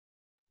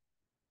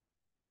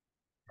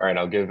All right,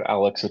 I'll give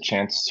Alex a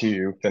chance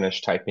to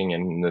finish typing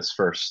in this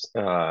first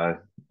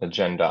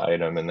agenda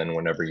item, and then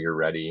whenever you're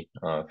ready,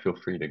 feel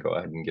free to go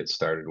ahead and get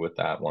started with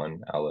that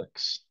one,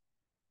 Alex.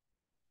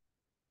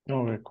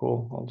 Okay,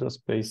 cool. I'll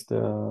just paste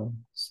the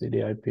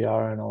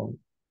CDIPR and I'll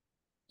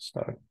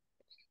start.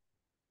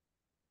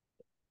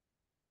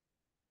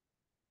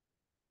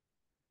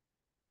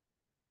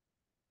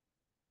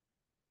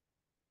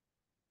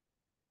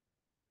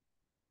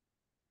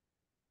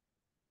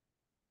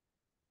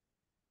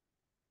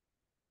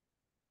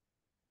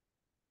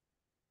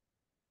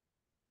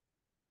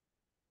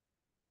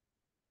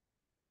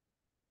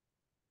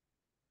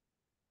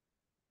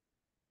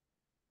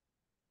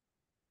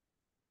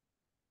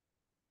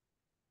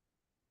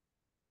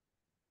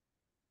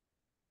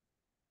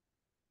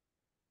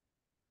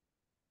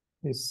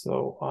 Okay,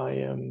 so I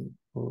am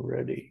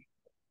ready.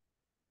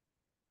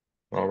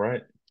 All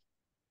right.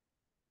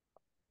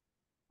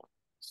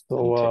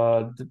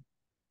 So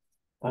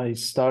I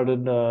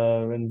started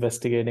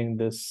investigating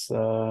this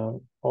OM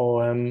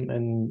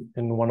in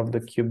one of the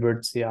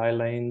KubeVirt CI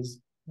lanes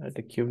at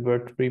the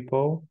KubeVirt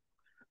repo,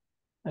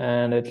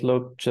 and it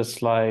looked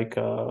just like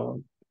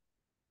the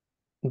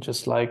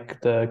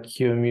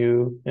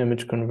QEMU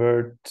image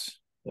convert.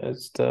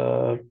 It's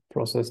the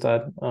process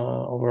that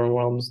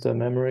overwhelms the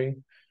memory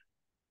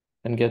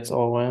and gets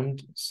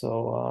OM'd.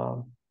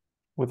 So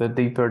with a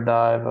deeper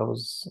dive, I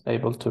was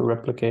able to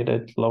replicate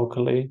it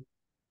locally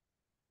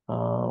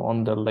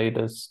on the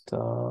latest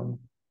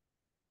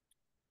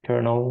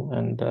kernel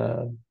and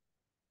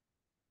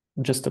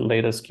just the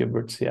latest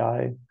KubeVirt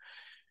CI.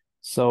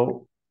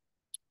 So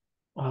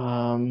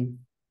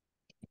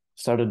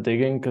started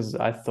digging because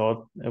I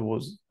thought it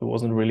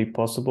wasn't really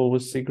possible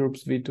with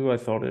cgroups v2. I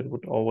thought it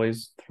would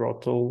always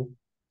throttle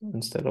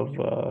instead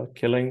of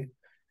killing.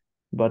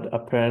 But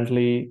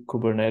apparently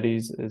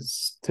Kubernetes is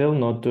still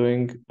not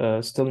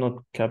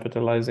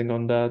capitalizing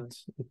on that.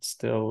 It's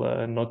still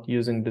not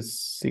using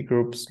this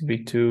cgroups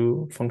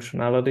v2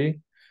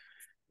 functionality.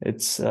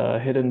 It's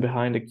hidden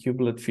behind a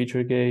kubelet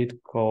feature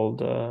gate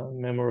called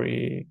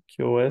memory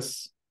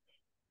QoS.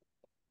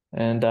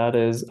 And that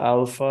is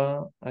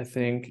alpha, I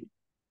think,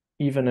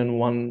 even in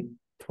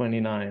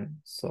 129.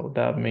 So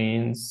that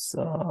means,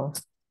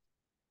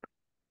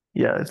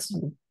 yeah,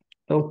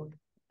 it'll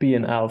be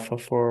an alpha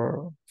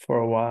for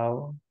a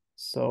while.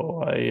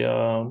 So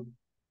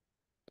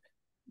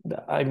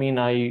I mean,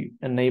 I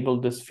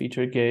enabled this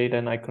feature gate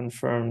and I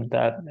confirmed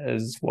that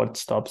is what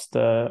stops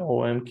the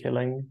OM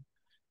killing.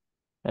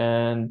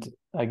 And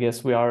I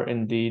guess we are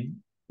indeed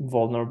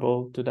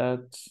vulnerable to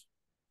that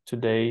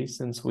today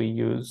since we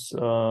use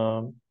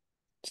cache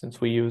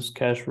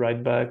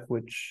writeback,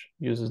 which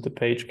uses the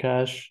page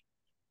cache.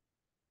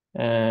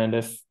 And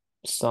if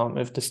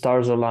the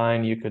stars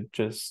align, you could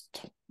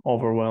just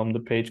overwhelm the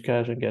page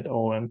cache and get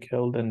OM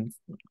killed. And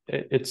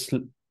it's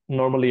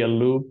normally a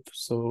loop.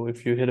 So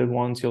if you hit it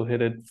once, you'll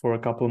hit it for a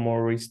couple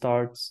more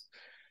restarts,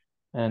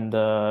 and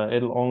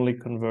it'll only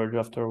converge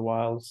after a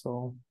while.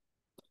 So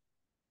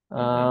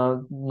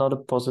not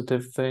a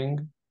positive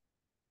thing.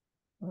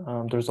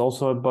 There's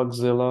also a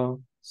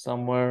Bugzilla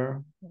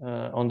somewhere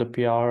on the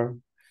PR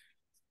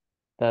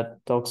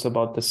that talks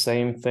about the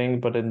same thing,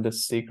 but in the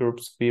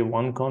cgroups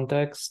v1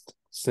 context,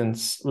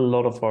 since a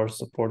lot of our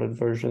supported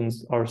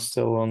versions are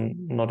still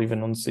not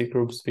even on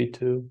cgroups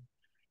v2.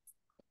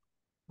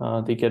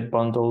 They get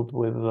bundled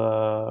with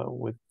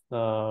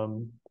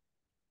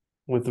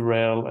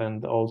Rail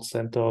and old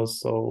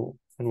CentOS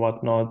and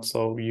whatnot.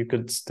 So you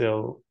could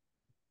still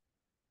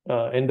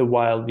in the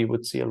wild you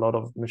would see a lot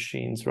of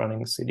machines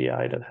running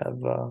CDI that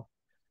have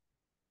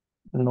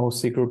no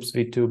cgroups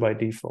v2 by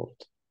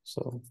default.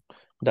 So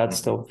that's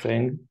still a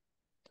thing.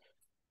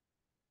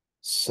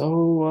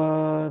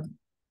 So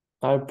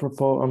I'm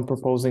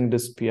proposing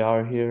this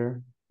PR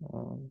here.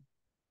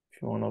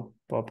 If you want to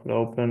pop it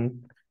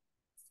open,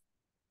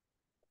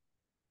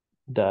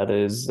 that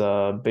is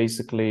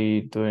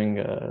basically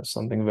doing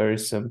something very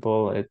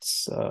simple.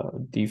 It's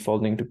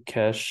defaulting to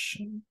cache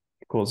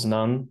equals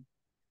none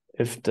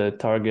if the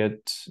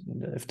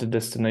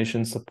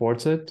destination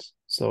supports it.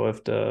 So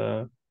if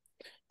the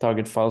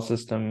target file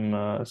system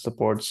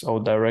supports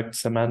ODirect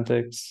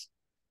semantics,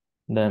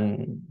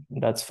 then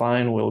that's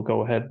fine. We'll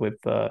go ahead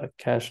with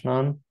cache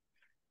none.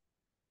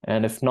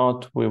 And if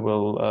not, we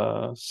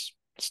will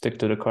stick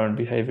to the current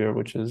behavior,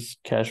 which is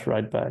cache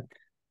writeback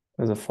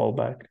as a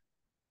fallback.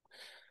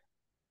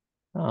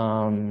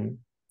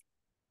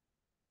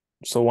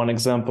 So one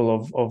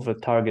example of a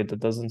target that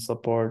doesn't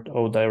support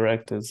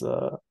ODirect is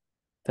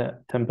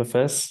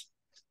TempFS.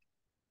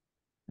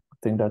 I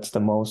think that's the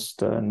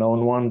most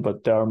known one,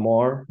 but there are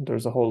more.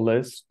 There's a whole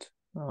list.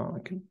 I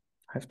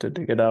have to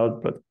dig it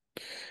out, but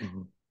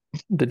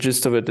the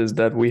gist of it is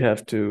that we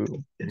have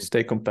to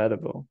stay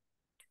compatible.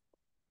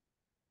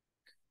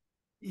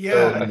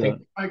 Yeah, I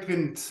think my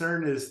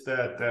concern is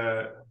that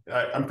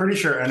I'm pretty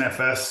sure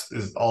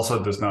NFS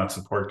also does not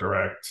support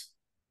direct,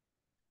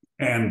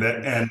 and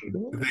the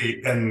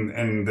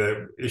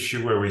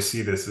issue where we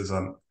see this is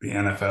on the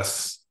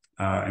NFS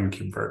and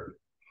KubeVirt.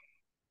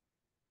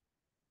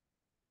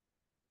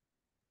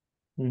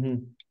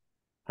 Mm-hmm.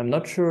 I'm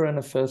not sure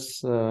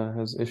NFS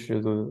has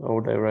issued the O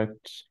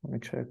direct. Let me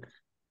check.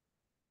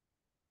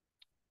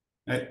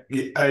 I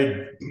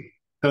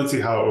don't see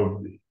how it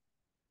would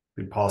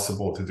be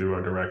possible to do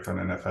a direct on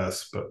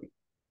NFS, but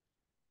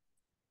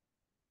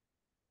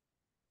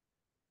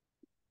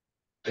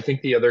I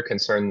think the other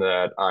concern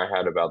that I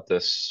had about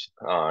this,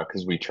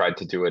 because we tried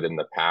to do it in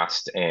the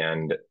past,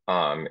 and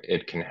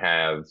it can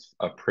have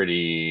a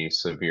pretty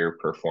severe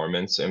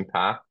performance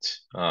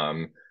impact,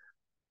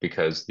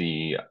 because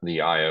the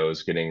IO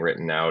is getting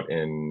written out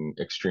in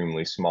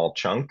extremely small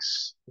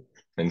chunks.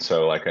 And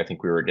so like I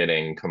think we were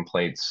getting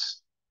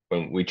complaints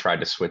when we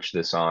tried to switch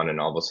this on, and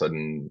all of a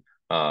sudden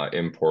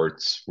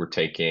imports were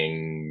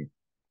taking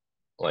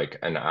like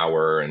an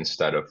hour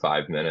instead of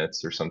 5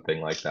 minutes or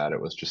something like that. It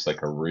was just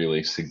like a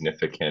really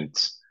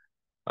significant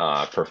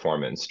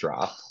performance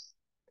drop.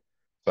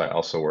 So I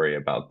also worry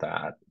about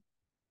that.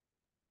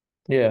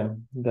 Yeah,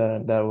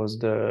 that was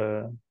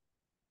the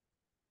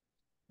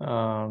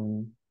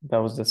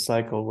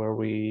cycle where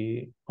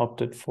we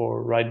opted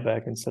for write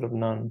back instead of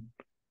none.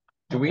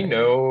 Do we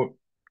know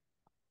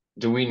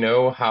do we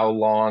know how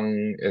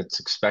long it's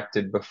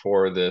expected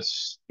before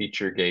this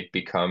feature gate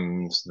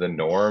becomes the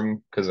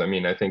norm? Because I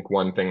mean, I think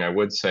one thing I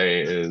would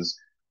say is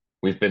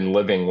we've been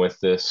living with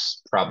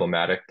this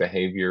problematic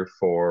behavior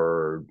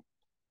for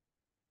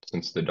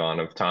since the dawn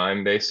of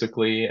time,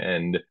 basically,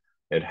 and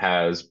it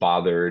has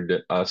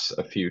bothered us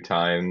a few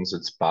times.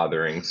 It's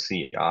bothering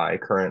CI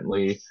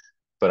currently,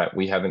 but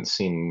we haven't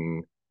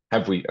seen,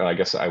 have we, I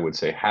guess I would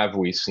say, have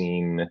we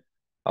seen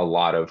a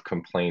lot of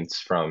complaints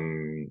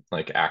from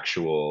like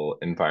actual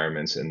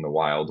environments in the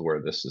wild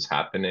where this is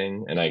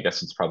happening? And I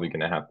guess it's probably going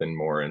to happen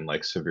more in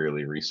like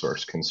severely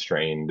resource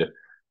constrained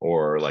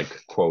or like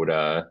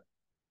quota,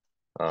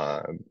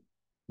 uh,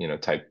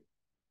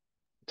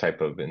 type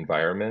of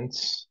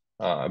environments.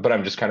 But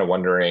I'm just kind of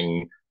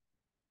wondering,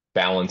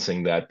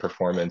 balancing that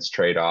performance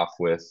trade-off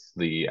with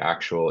the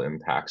actual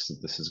impacts that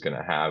this is going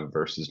to have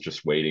versus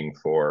just waiting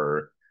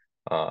for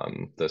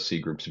the C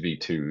Group's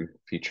V2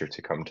 feature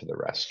to come to the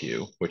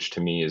rescue, which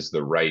to me is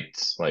the right,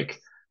 like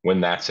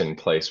when that's in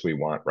place, we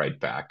want right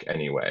back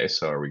anyway.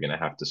 So are we going to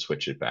have to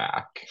switch it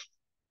back?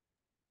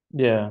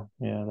 Yeah,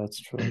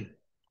 that's true.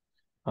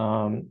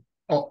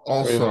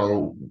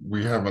 Also,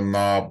 we have a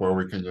knob where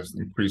we can just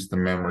increase the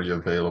memory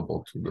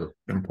available to the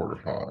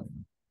importer pod.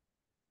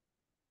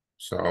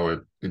 So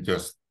it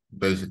just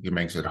basically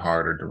makes it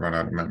harder to run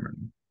out of memory.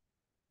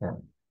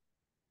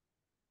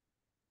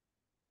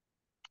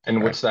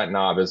 And what's that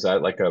knob? Is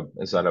that like a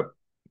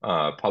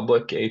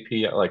public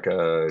API, like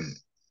a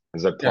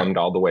is that Yeah, plumbed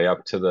all the way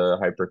up to the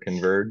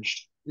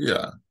hyperconverged?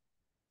 yeah,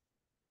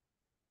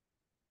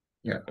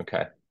 yeah.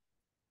 Okay.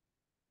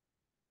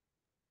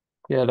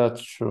 Yeah,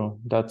 that's true.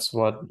 That's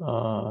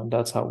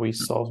how we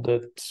solved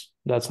it.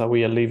 That's how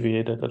we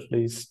alleviated at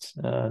least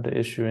the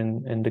issue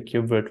in the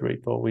KubeVirt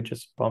repo. We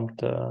just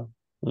bumped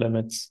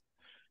limits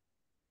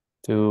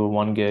to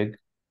 1 gig,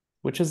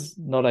 which is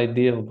not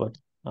ideal, but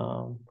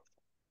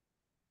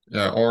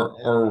Yeah,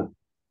 or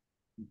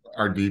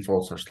our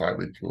defaults are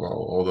slightly too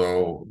low,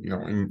 although,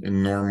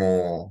 in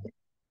normal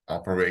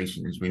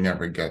operations, we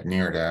never get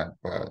near that,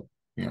 but,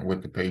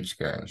 with the page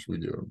cache, we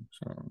do.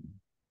 So,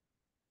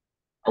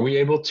 Are we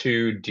able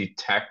to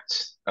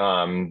detect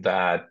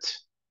that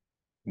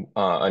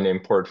an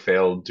import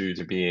failed due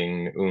to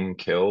being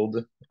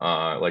killed?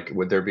 Like,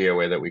 would there be a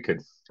way that we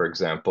could, for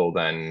example,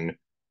 then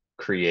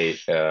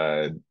create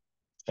an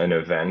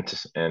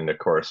event and a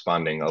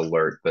corresponding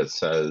alert that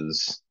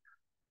says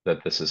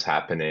that this is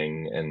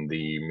happening, and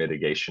the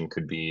mitigation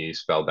could be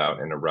spelled out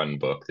in a run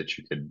book that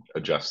you could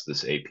adjust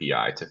this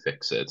API to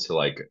fix it? So,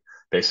 like,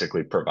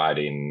 basically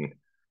providing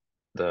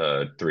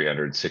the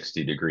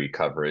 360-degree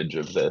coverage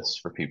of this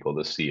for people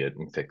to see it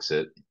and fix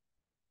it.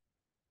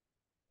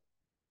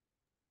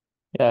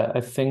 yeah,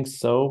 I think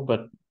so.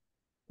 But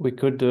we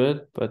could do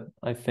it. But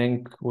I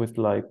think with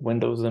like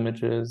Windows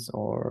images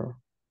or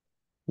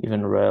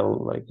even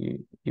rel, like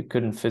you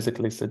couldn't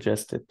physically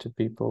suggest it to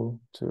people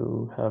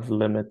to have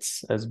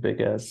limits as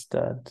big as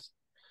that.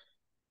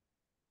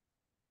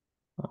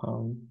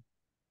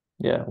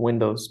 Yeah,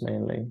 Windows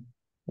mainly.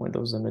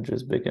 Windows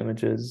images, big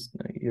images.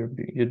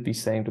 You'd be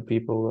saying to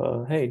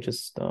people, hey,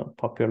 just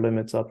pop your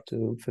limits up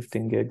to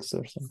 15 gigs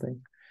or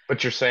something.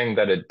 But you're saying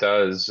that it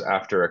does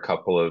after a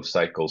couple of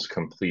cycles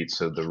complete.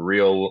 So the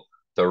real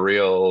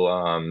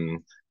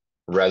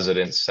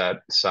resident set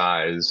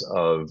size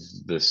of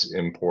this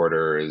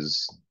importer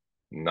is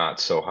not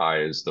so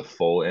high as the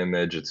full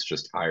image. It's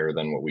just higher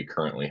than what we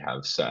currently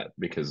have set,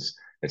 because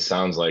it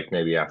sounds like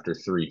maybe after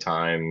 3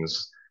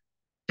 times,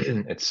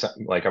 it's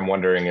like I'm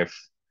wondering if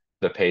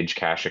the page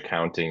cache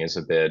accounting is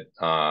a bit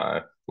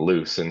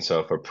loose. And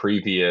so if a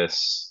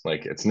previous,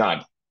 like it's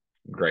not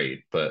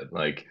great, but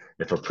like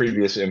if a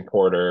previous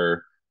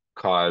importer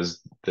caused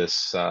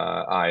this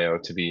IO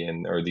to be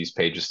in, or these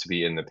pages to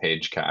be in the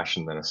page cache,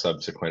 and then a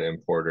subsequent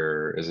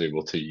importer is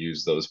able to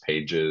use those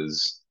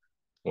pages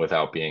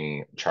without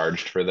being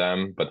charged for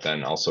them, but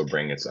then also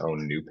bring its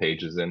own new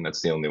pages in,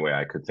 that's the only way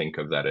I could think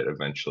of that it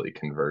eventually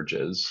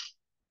converges.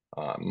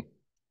 Um,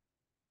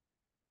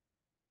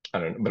 I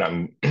don't know, but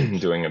I'm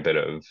doing a bit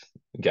of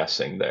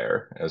guessing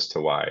there as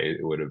to why it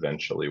would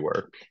eventually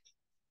work.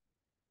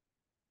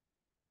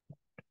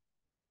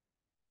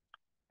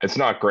 It's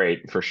not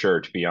great for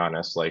sure, to be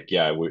honest. Like,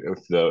 yeah,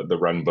 if the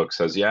run book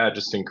says, yeah,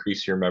 just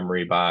increase your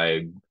memory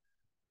by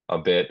a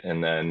bit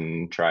and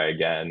then try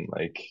again,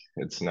 like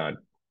it's not.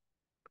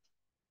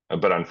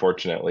 But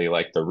unfortunately,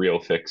 like the real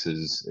fix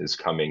is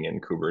coming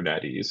in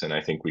Kubernetes, and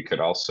I think we could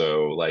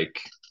also like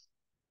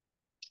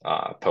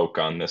poke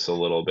on this a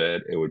little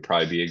bit. It would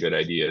probably be a good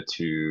idea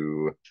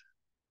to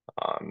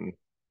um,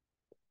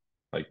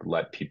 like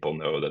let people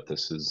know that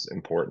this is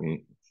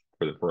important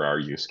for our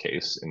use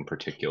case in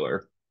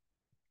particular.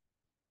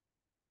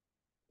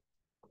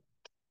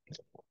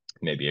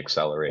 Maybe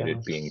accelerate Yeah.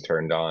 it being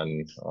turned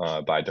on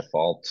by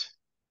default.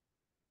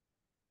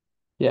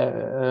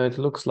 Yeah, it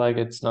looks like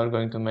it's not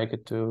going to make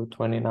it to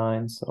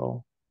 29,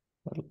 so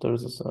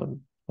there's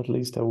at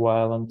least a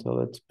while until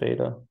it's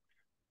beta.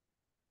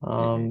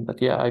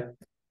 But yeah,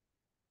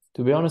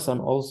 to be honest, I'm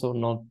also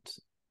not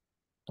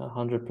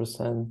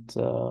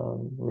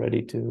 100%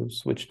 ready to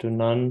switch to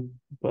none,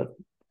 but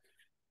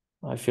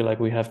I feel like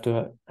we have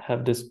to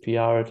have this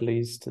PR at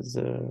least as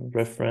a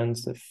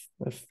reference if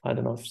I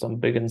don't know if some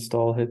big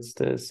install hits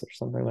this or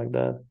something like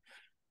that.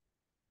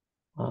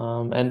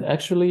 And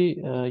actually,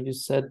 you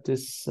said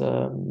this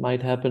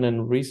might happen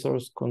in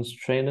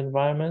resource-constrained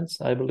environments.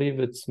 I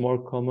believe it's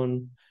more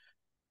common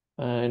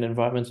in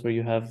environments where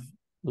you have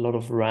a lot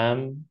of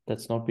RAM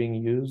that's not being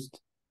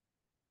used.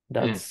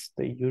 That's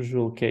the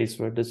usual case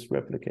where this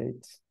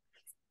replicates.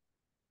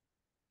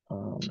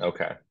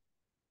 Okay.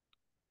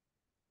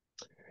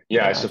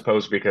 Yeah, I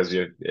suppose because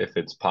if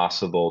it's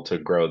possible to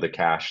grow the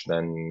cache,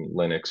 then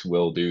Linux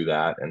will do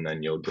that, and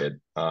then you'll get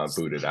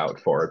booted out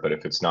for it. But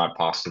if it's not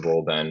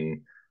possible,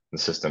 then the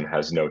system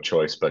has no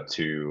choice but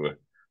to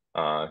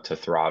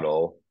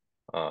throttle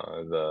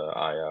the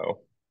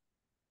I/O.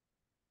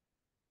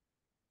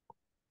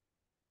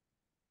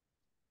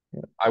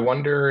 I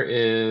wonder,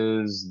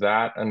 is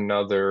that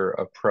another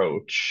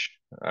approach?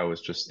 I was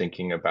just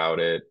thinking about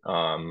it,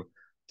 to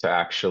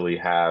actually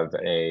have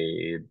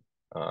a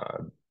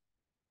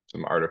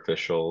some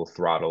artificial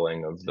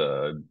throttling of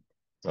the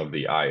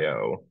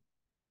I/O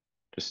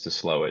just to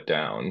slow it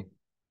down.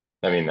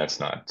 I mean,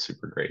 that's not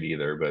super great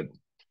either, but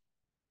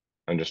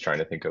I'm just trying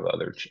to think of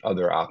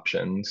other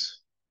options.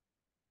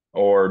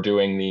 Or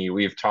doing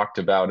we've talked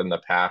about in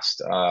the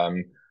past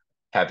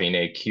having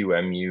a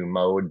QEMU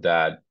mode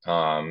that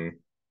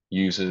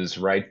uses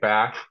write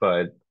back,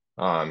 but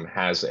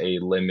has a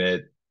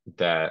limit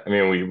that, I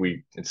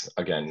mean, it's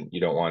again, you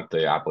don't want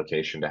the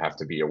application to have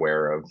to be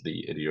aware of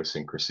the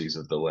idiosyncrasies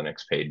of the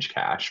Linux page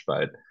cache,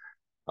 but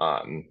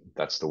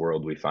that's the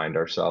world we find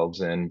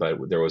ourselves in.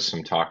 But there was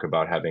some talk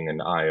about having an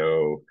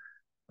IO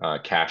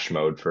cache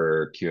mode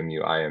for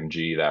QEMU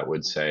IMG that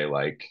would say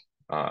like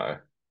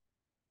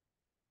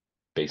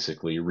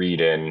basically read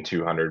in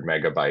 200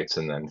 megabytes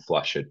and then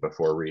flush it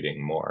before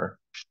reading more.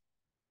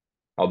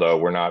 Although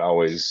we're not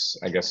always,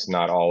 I guess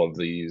not all of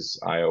these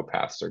IO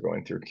paths are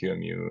going through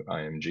QEMU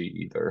IMG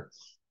either.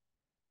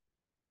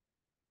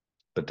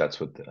 But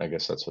I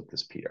guess that's what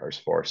this PR is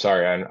for.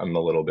 Sorry, I'm a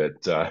little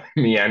bit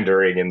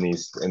meandering in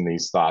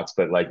these thoughts,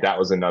 but like that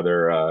was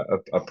another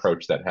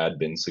approach that had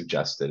been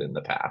suggested in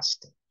the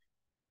past.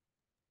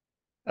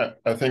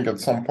 I think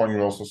at some point we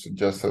also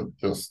suggested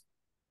just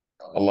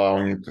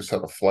allowing you to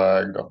set a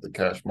flag of the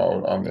cache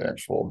mode on the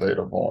actual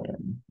data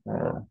volume.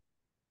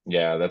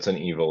 Yeah, that's an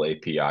evil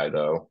API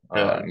though.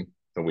 Yeah.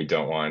 But we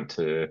don't want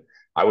to.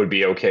 I would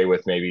be okay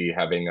with maybe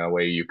having a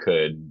way you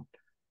could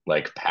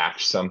like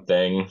patch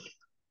something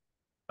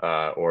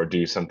or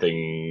do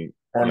something,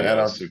 Or you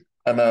know,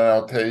 an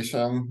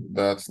annotation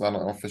that's not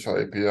an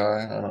official API.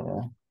 I don't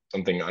know.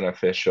 something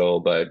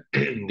unofficial, but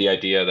the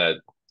idea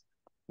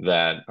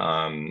that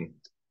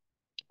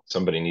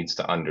somebody needs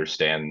to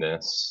understand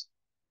this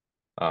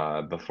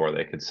before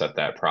they could set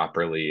that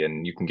properly,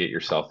 and you can get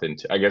yourself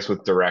into, I guess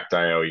with direct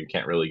IO, you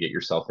can't really get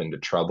yourself into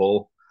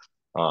trouble.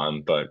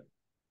 But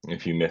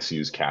if you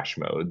misuse cache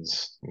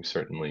modes, you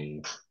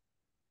certainly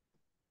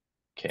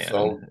can.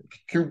 So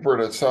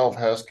KubeVirt itself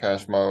has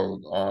cache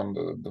mode on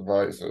the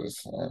devices.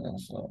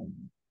 So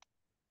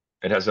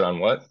It has it on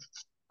what?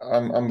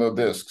 on the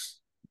disks.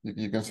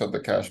 You can set the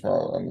cache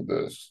mode on the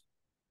disks.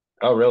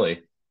 Oh,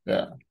 really?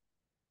 Yeah.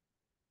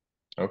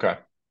 Okay.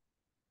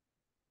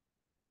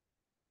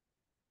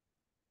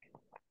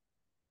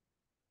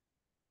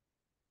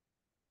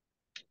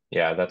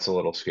 Yeah, that's a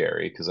little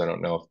scary because I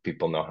don't know if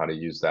people know how to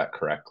use that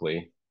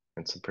correctly.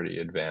 It's a pretty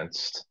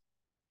advanced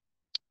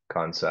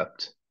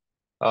concept.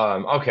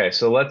 Okay,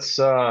 so let's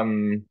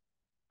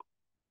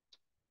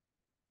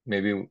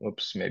maybe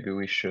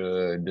we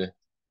should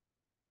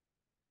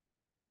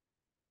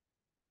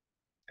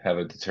have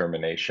a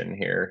determination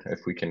here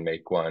if we can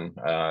make one.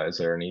 Is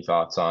there any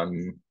thoughts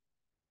on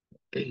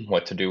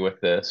what to do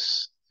with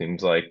this?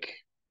 Seems like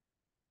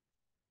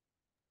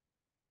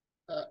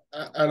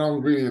I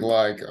don't really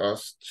like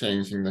us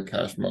changing the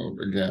cache mode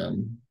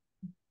again.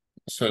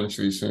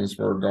 essentially, since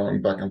we're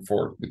going back and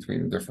forth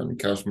between different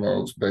cache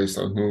modes based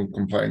on who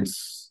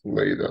complains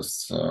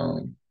latest.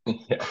 So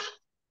Yeah.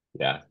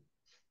 Yeah.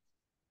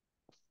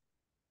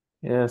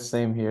 Yeah,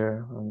 same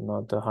here. I'm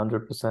not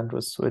 100%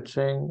 with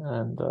switching,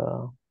 and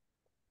I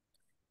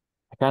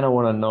kind of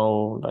want to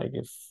know like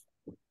if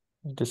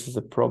this is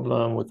a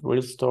problem with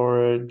real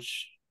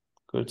storage,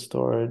 good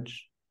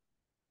storage,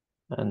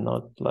 and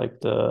not like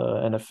the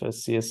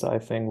NFS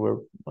CSI thing. We're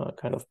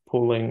kind of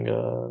pulling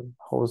a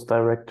host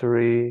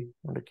directory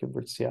on the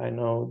KubeVirt CI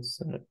nodes,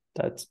 and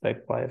that's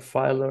backed by a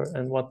filer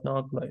and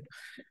whatnot. Like,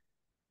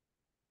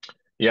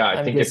 Yeah, I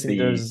I'm think if guessing the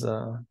there's,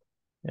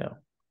 yeah,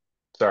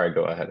 sorry,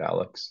 go ahead,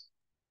 Alex.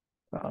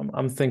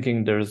 I'm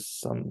thinking there's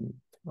some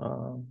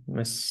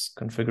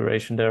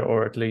misconfiguration there,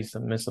 or at least a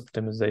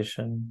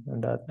misoptimization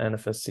in that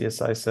NFS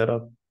CSI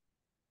setup,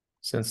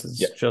 since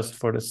Yeah. it's just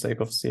for the sake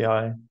of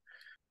CI.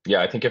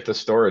 Yeah, I think if the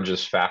storage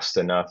is fast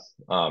enough,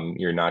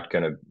 you're not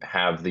going to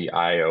have the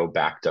IO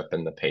backed up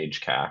in the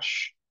page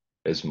cache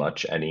as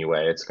much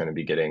anyway. It's going to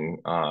be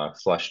getting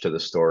flushed to the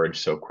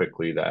storage so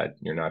quickly that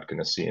you're not going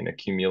to see an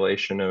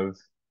accumulation of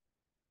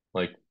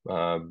like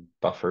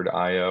buffered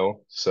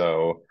IO.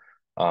 So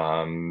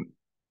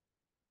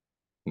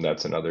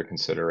that's another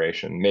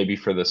consideration. Maybe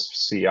for this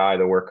CI,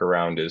 the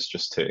workaround is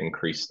just to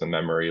increase the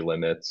memory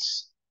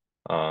limits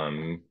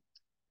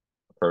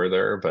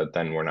further, but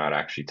then we're not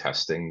actually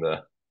testing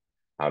the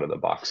out of the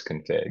box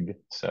config.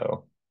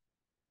 So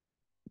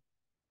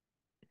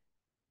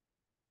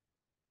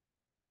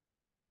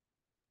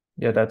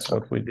Yeah, that's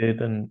what we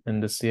did in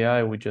the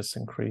CI. We just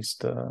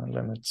increased the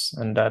limits,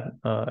 and that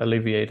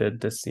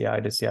alleviated the CI.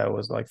 The CI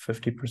was like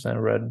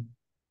 50% red,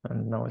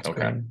 and now it's okay.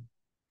 green.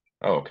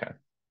 Oh, okay.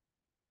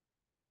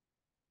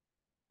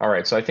 All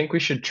right, so I think we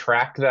should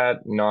track that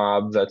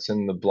knob that's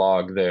in the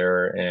blog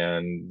there,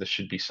 and this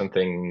should be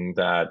something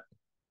that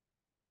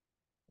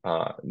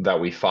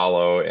we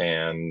follow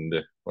and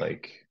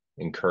like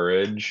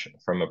encourage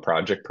from a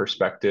project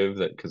perspective,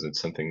 that because it's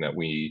something that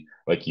we,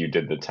 like you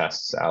did the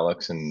tests,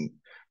 Alex, and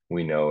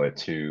we know it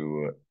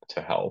to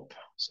help.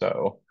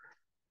 So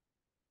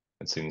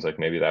it seems like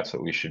maybe that's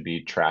what we should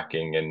be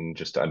tracking, and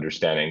just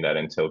understanding that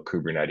until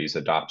Kubernetes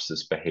adopts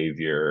this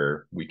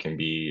behavior, we can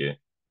be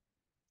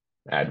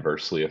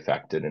adversely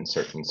affected in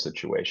certain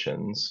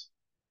situations.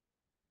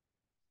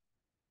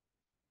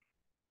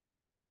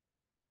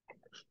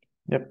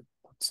 Yep,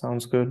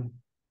 sounds good.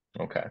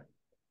 Okay.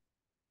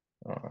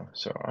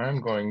 So I'm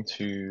going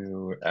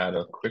to add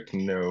a quick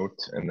note,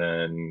 and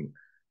then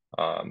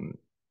um,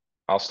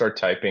 I'll start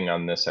typing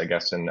on this, I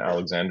guess. And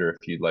Alexander,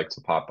 if you'd like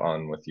to pop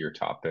on with your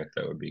topic,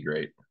 that would be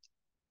great.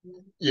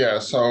 yeah,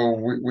 so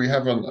we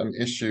have an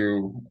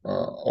issue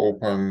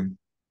open.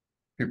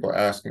 People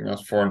asking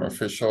us for an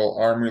official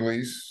ARM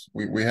release.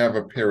 We have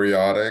a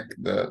periodic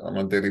that on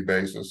a daily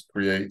basis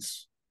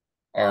creates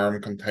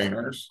ARM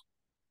containers.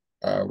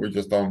 We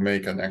just don't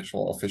make an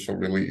actual official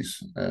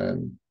release.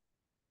 And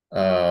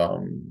a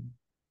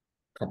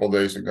couple of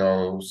days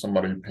ago,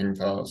 somebody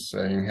pinged us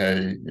saying,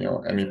 "Hey,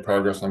 any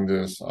progress on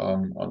this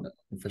on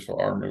official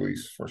ARM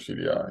release for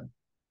CDI?"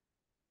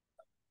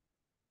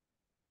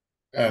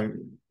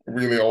 And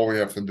really, all we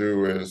have to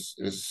do is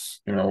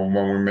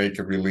when we make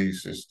a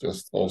release, is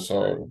just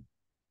also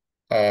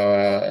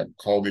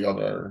call the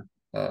other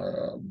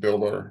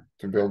builder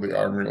to build the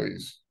ARM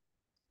release.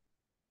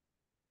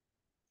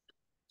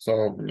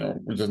 So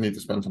we just need to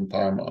spend some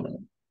time on it.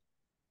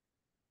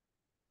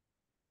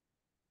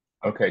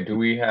 Okay, do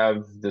we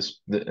have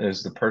this,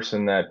 is the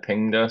person that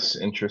pinged us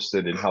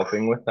interested in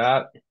helping with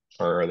that,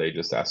 or are they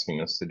just asking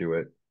us to do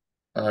it?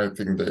 I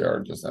think they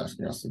are just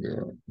asking us to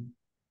do it.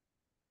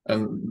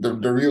 And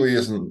there really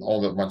isn't all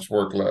that much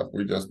work left.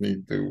 We just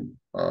need to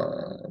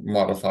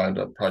modify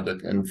the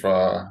project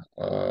infra,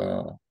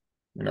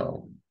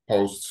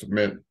 post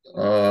submit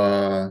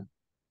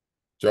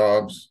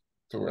jobs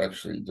to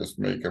actually just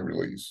make a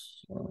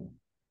release.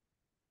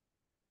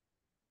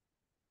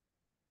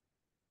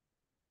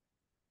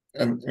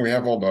 And we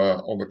have all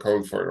the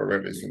code for it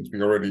already, since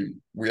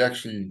we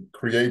actually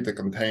create the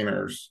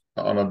containers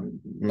on a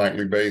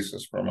nightly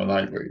basis from a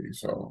nightly.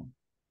 So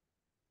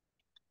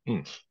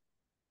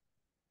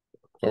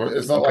so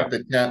it's not Okay.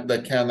 like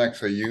they can't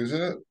actually use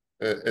it.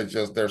 It's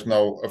just there's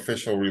no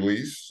official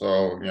release.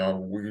 So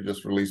we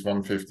just release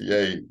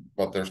 158,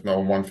 but there's no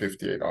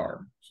 158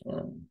 ARM.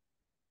 So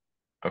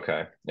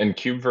Okay. And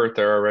KubeVirt,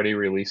 they're already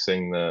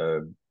releasing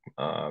the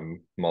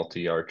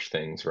multi-arch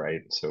things,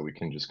 right? So we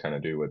can just kind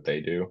of do what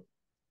they do.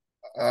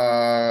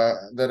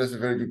 that is a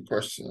very good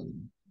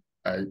question.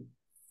 I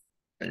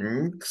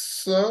think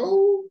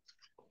so.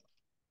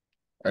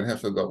 I'd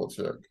have to double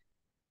check.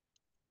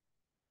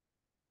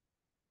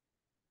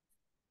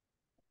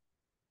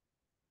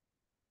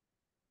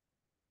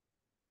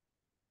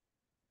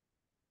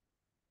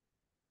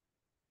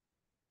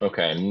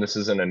 Okay, and this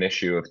isn't an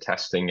issue of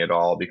testing at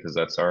all because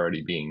that's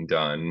already being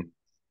done.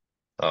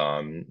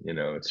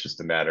 It's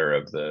just a matter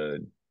of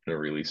the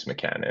release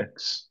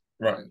mechanics.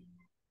 Right.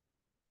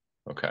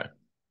 Okay.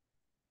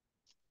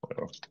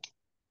 So,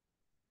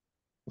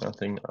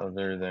 nothing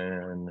other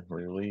than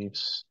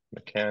release.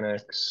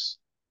 mechanics.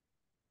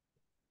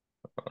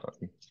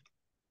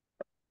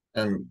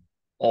 And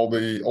all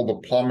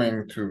the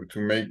plumbing to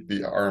make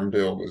the ARM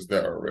build is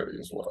there already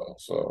as well.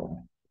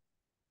 So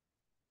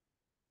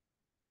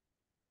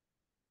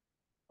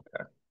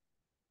okay.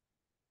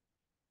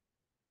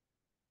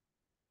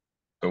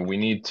 So we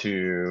need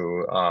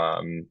to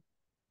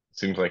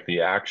seems like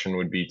the action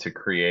would be to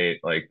create,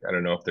 like, I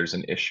don't know if there's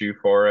an issue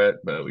for it,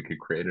 but we could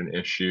create an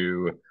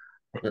issue.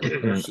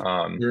 there's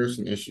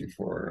an issue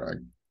for it. I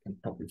can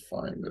probably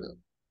find it.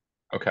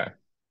 Okay.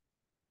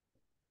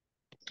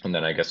 And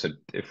then I guess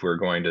if we're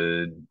going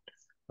to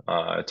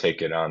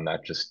take it on,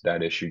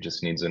 that issue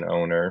just needs an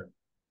owner.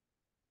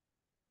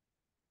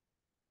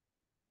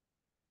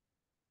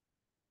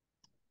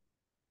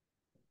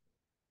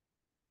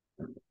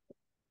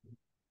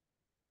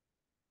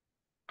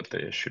 Put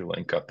the issue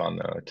link up on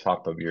the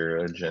top of your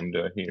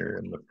agenda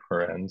here in the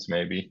parens,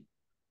 maybe.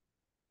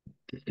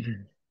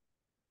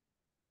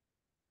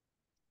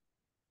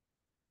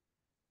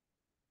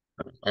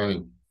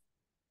 I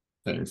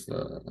think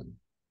so.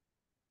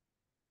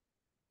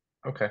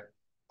 Okay.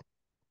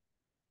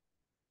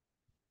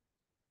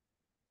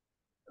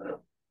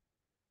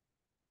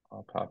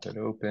 I'll pop it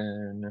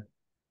open.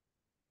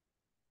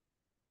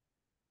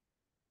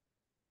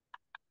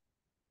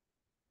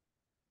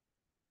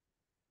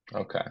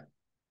 Okay.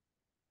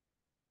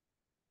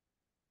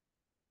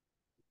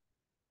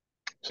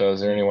 So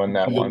is there anyone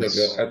that Look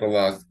wants? at the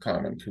last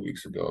comment 2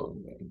 weeks ago.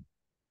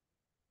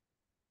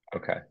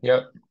 Okay.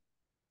 Yep.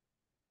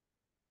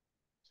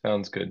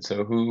 Sounds good.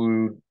 So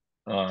who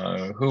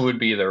would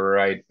be the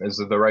right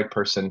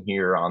person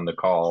here on the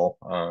call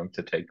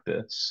to take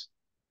this?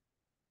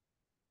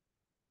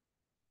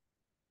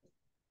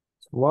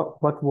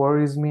 What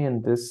worries me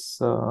in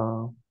this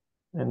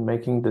in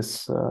making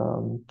this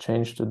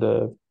change to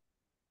the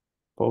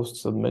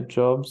post submit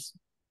jobs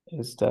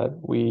is that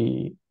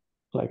we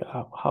like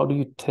how do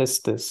you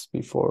test this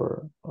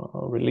before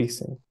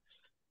releasing,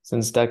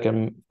 since that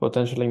can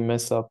potentially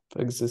mess up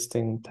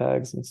existing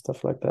tags and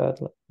stuff like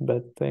that, like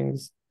bad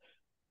things.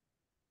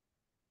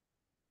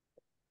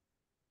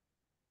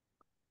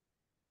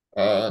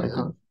 Like,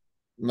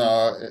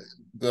 No,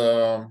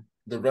 the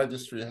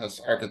registry has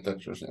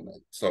architectures in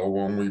it. So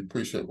when we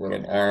push it with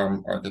an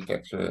ARM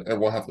architecture, it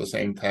will have the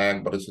same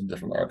tag, but it's a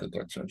different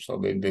architecture. So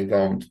they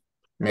don't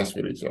mess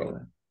with each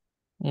other.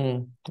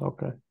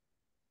 okay.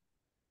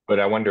 But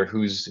I wonder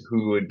who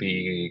would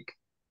be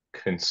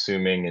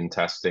consuming and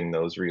testing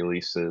those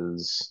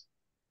releases.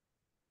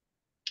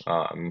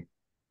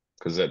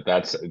 Because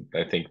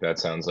I think that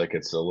sounds like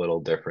it's a little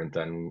different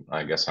than,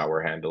 I guess, how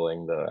we're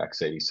handling the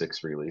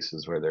x86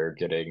 releases, where they're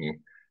getting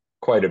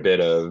quite a bit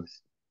of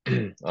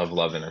of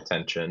love and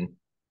attention.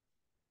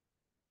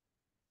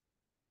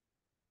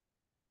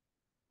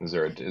 Is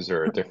there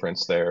a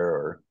difference there,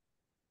 or?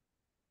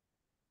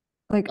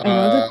 Like I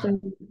know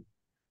that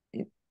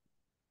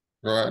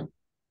Go ahead.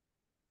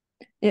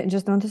 yeah,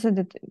 just want to say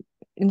that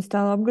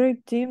install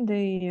upgrade team,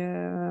 they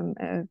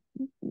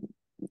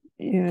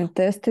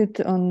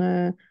tested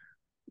on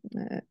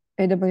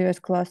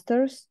AWS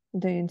clusters.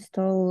 They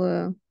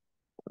install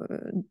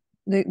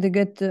they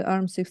get the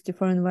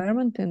ARM64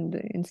 environment and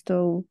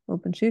install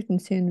OpenShift and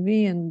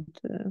CNV and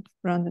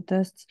run the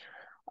tests.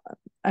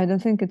 I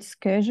don't think it's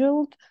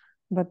scheduled,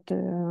 but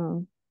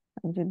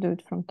they do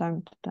it from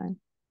time to time.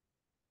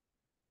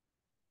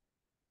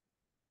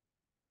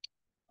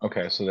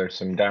 Okay, so there's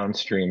some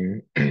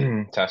downstream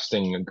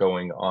testing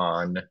going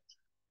on.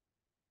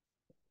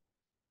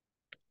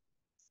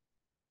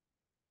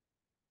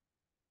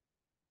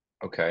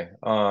 Okay.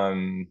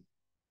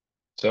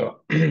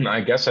 So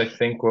I guess I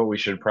think what we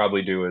should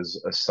probably do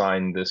is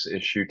assign this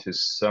issue to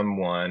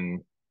someone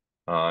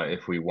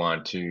if we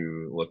want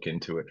to look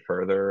into it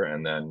further.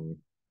 And then,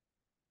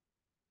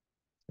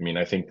 I mean,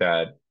 I think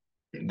that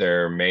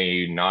there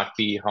may not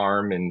be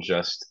harm in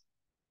just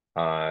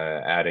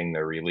adding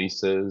the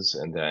releases,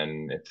 and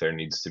then if there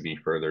needs to be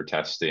further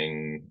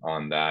testing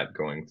on that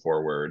going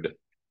forward,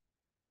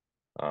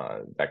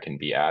 that can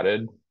be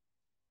added.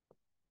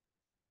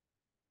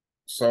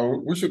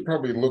 So we should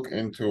probably look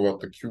into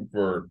what the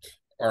KubeVirt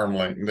ARM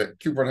lane. The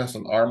KubeVirt has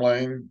an ARM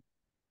lane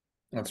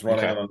that's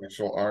running Okay. on an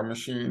actual ARM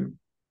machine,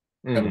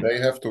 and they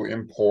have to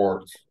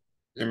import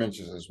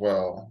images as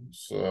well.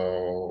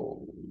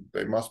 So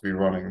they must be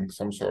running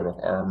some sort of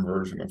ARM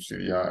version of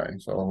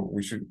CDI. So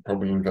we should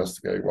probably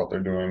investigate what they're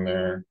doing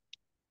there.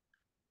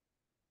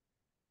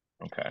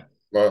 Okay.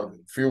 But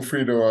feel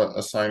free to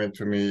assign it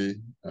to me.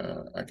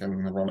 I can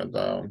run it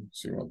down,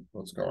 see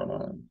what's going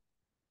on.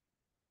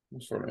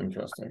 It's sort of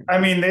interesting. I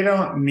mean, they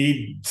don't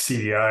need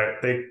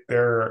CDI.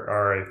 There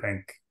are, I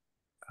think,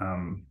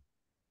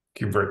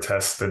 KubeVirt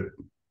tests that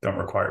don't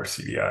require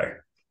CDI.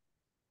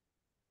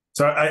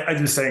 So I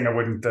just saying I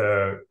wouldn't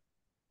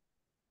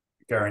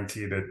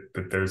guarantee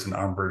that there's an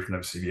ARM version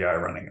of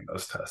CDI running in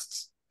those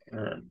tests. All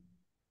right.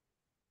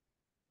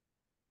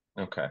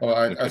 Okay. Well,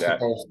 I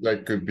suppose they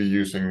could be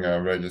using a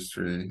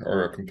registry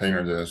or a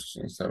container disk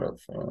instead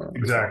of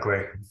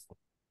exactly.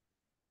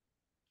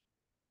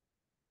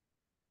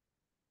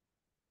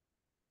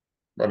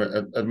 but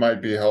it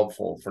might be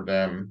helpful for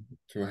them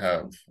to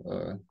have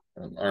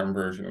an ARM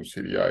version of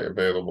CDI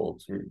available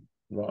to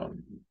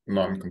run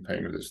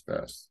non-container this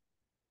test.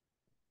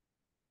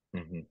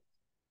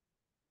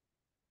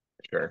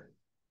 Sure.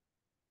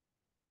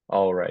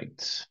 All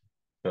right.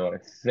 So I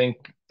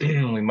think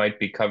we might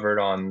be covered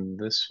on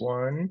this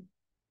one.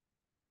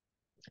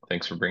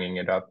 Thanks for bringing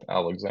it up,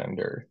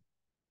 Alexander.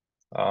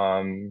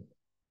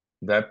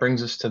 That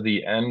brings us to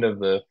the end of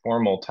the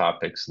formal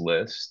topics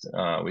list.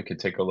 We could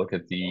take a look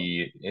at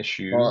the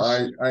issues. Well,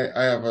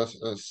 I have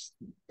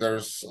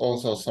there's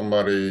also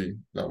somebody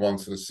that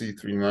wants a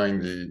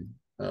C390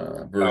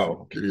 version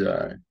of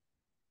CDI.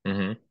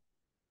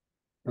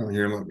 Oh,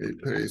 here, let me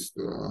paste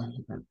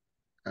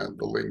add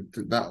the link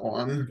to that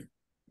one.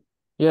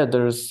 Yeah,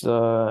 there's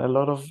a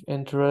lot of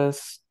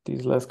interest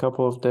these last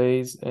couple of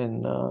days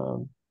in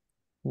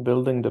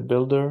building the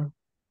builder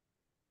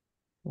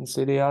in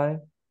CDI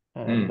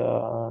and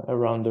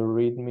around the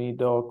README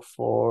doc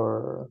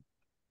for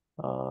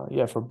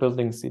for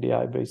building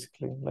CDI,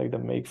 basically, like the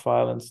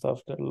makefile and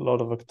stuff. There's a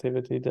lot of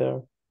activity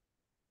there.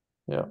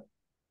 Yeah.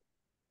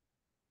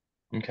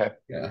 Okay.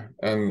 Yeah,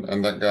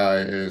 and that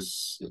guy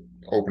is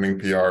opening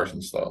PRs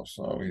and stuff,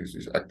 so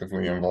he's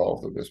actively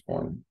involved at this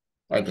point.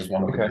 I just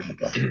wanted to bring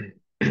it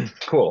up.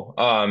 Cool.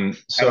 I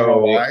don't know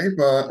why,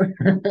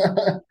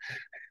 but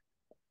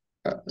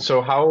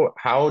so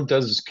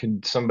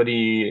could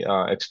somebody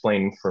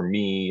explain for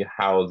me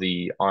how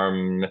the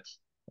ARM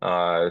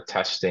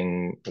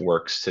testing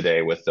works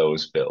today with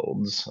those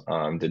builds?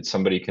 Did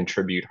somebody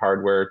contribute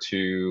hardware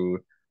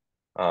to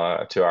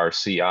our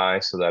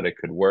CI so that it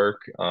could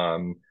work?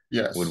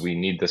 yes. Would we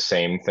need the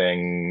same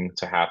thing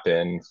to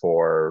happen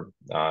for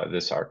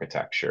this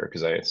architecture?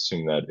 Because I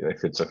assume that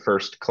if it's a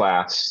first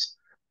class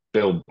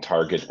build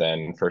target,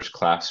 then first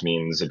class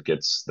means it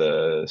gets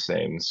the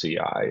same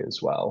CI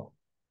as well.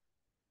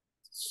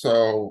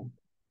 So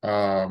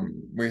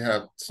we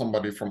had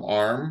somebody from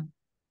ARM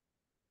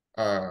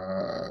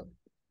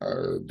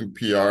do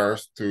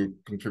PRs to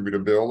contribute a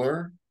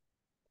builder.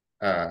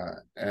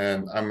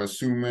 And I'm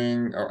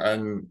assuming,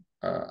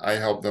 I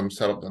help them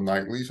set up the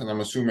nightlies, and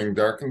I'm assuming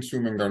they're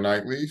consuming their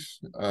nightlies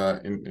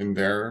in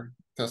their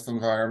test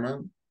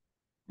environment.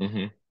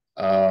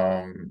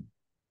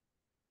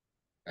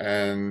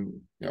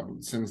 And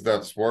since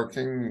that's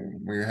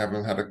working, we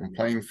haven't had a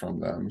complaint from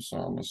them, so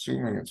I'm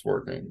assuming it's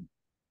working.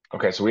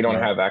 Okay, so we don't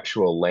have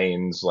actual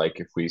lanes, like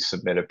if we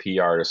submit a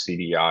PR to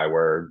CDI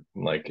where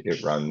like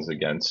it runs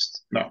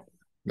against. No,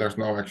 there's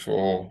no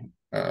actual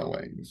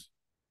lanes.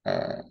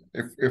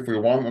 If we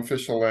want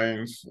official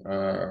lanes,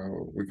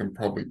 we can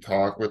probably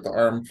talk with the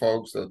ARM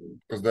folks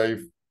because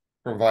they've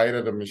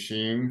provided a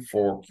machine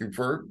for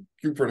Cupford.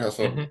 Cupford has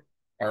a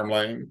ARM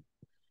lane,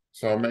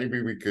 so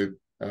maybe we could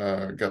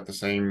get the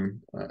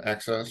same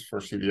access for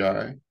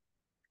CDI.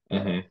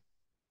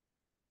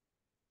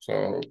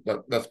 So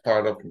that's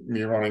part of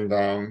me running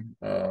down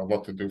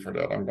what to do for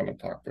that. I'm going to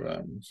talk to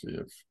them and see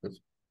if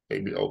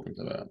they'd be open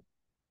to that.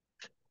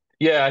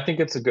 Yeah, I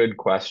think it's a good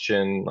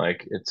question.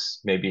 Like,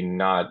 it's maybe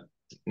not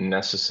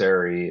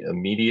necessary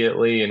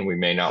immediately, and we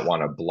may not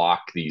want to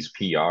block these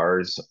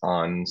PRs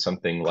on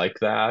something like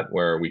that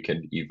where we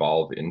can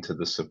evolve into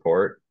the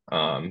support.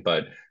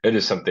 But it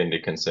is something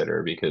to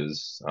consider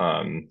because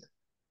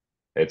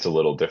it's a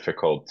little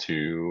difficult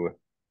to,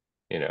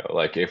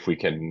 like if we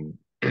can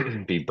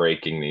be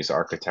breaking these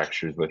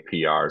architectures with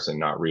PRs and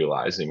not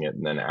realizing it,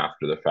 and then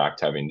after the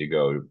fact having to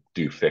go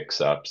do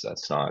fix-ups,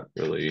 that's not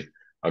really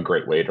a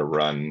great way to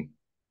run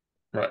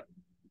the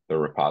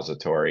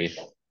repository.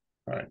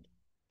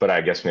 But I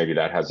guess maybe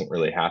that hasn't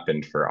really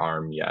happened for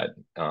ARM yet,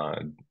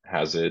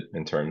 has it?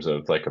 In terms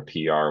of like a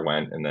PR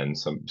went and then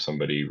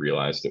somebody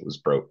realized it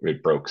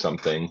broke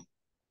something.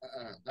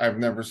 I've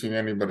never seen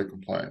anybody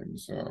complain,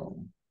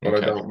 so but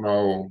I don't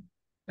know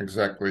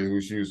exactly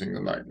who's using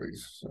the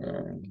nightlies.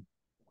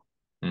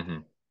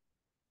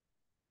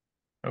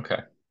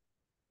 Okay.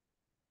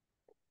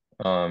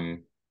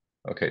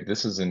 Okay,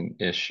 this is an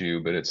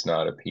issue, but it's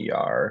not a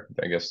PR.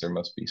 I guess there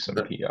must be some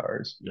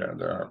PRs. Yeah,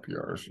 there are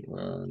PRs.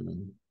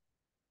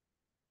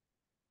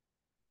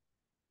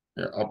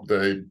 Yeah,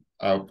 update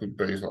output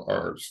basal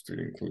arts to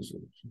inclusive.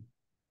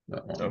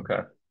 That one.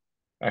 Okay.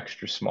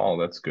 Extra small,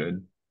 that's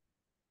good.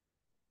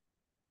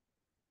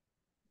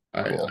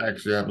 Cool. I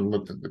actually haven't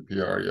looked at the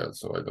PR yet,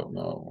 so I don't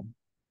know.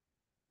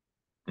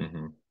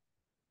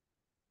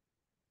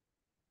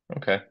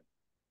 Okay.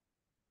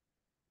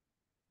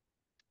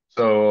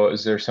 So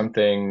is there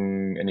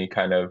any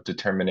kind of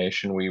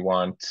determination we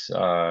want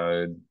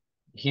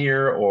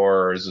here,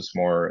 or is this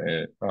more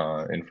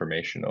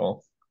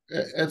informational?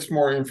 It's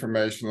more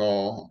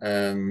informational,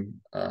 and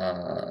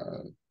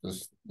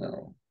just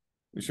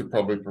we should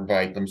probably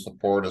provide them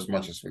support as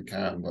much as we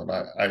can. But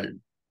I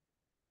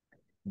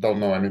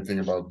don't know anything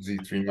about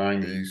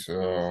Z390,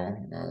 so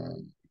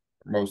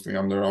mostly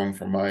on their own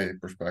from my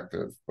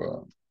perspective.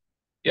 But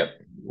yep,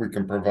 we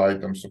can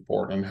provide them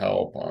support and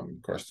help on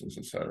questions,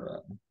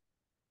 etc.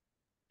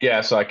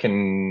 Yeah, so I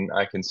can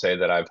say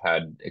that I've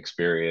had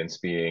experience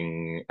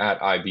being at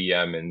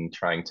IBM and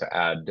trying to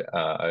add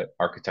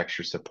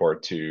architecture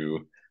support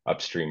to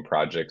upstream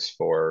projects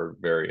for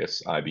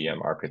various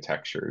IBM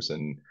architectures,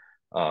 and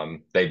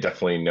they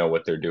definitely know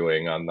what they're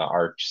doing on the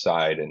Arch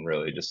side, and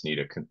really just need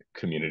a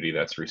community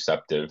that's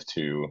receptive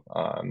to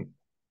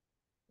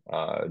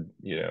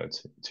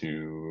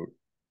to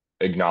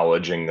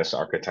acknowledging this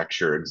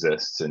architecture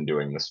exists and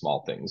doing the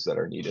small things that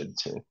are needed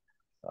to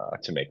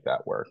make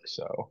that work.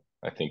 So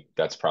I think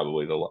that's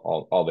probably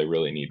all they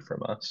really need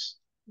from us.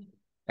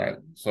 All right,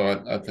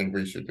 so I think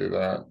we should do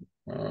that,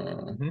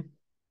 Mhm.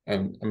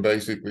 and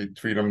basically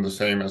treat them the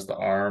same as the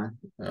ARM.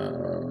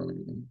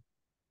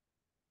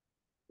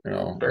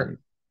 Sure.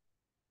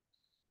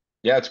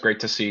 Yeah, it's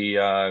great to see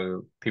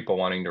people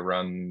wanting to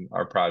run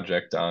our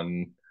project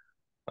on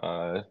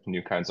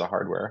new kinds of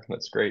hardware.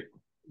 That's great.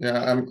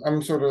 Yeah,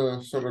 I'm sort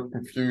of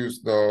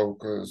confused though,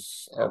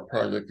 because our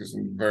project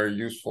isn't very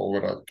useful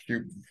without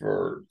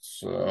KubeVirt.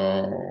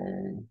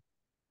 So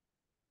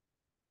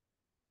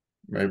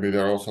maybe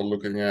they're also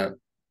looking at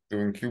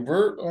doing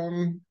KubeVirt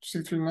on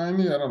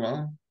C390. I don't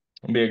know.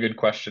 It'd be a good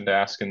question to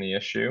ask in the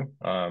issue.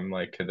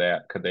 Like, could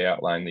they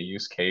outline the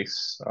use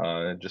case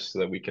just so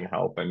that we can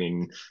help? I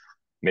mean,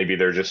 maybe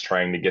they're just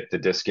trying to get the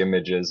disk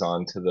images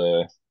uh,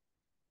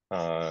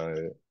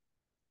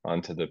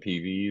 onto the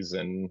PVs,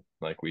 and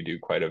like we do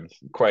quite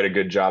a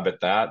good job at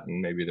that, and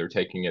maybe they're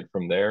taking it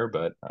from there.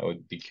 But I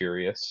would be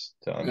curious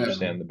to Yeah,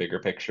 understand the bigger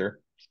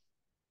picture.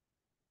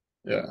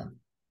 yeah.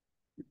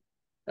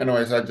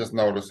 Anyways, I just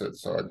noticed it,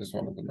 so I just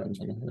wanted to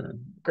mention it here.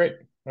 Great.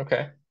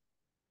 Okay.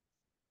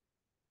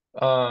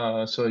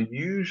 So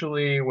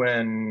usually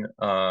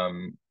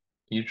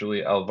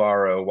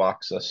Alvaro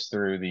walks us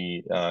through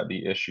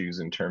the issues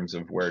in terms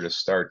of where to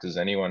start. Does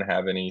anyone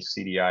have any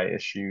CDI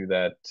issue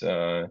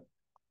that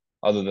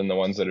other than the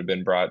ones that have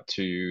been brought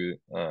to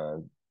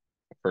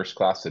first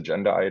class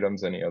agenda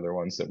items, any other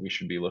ones that we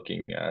should be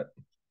looking at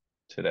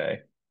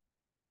today?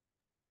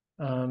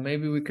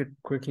 Maybe we could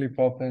quickly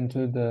pop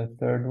into the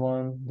third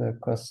one, the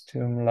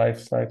custom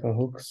lifecycle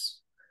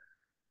hooks.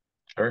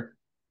 Sure.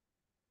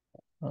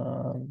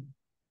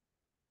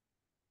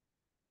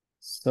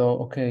 So,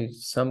 okay,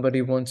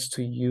 somebody wants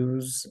to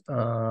use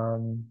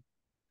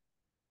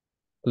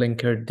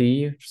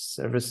Linkerd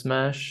service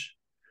mesh,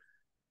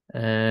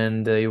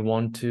 and they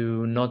want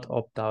to not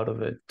opt out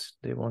of it.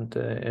 They want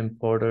the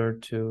importer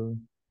to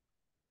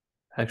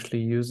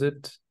actually use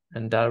it,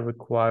 and that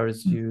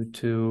requires you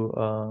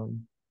to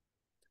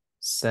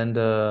send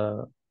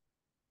a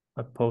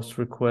post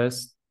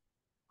request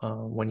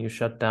when you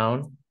shut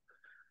down.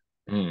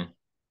 Mm.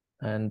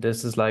 And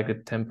this is like a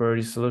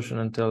temporary solution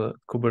until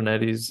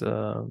Kubernetes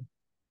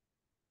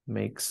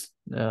makes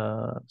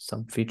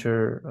some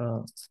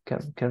feature,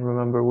 can't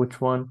remember which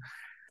one,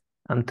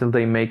 until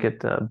they make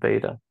it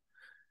beta.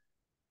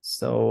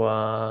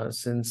 So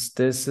since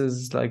this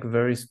is like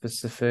very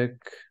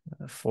specific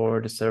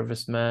for the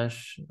service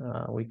mesh,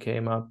 we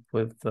came up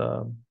with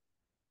the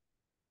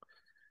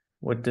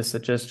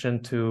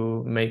suggestion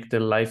to make the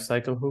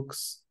lifecycle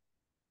hooks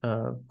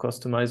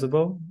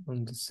customizable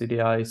on the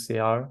CDI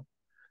CR.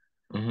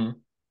 Mm-hmm.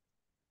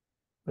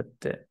 But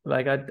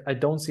like I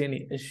don't see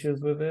any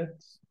issues with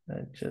it.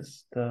 I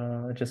just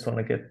want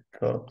to get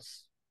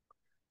thoughts.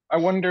 I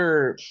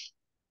wonder,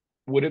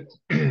 would it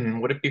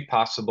would it be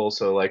possible?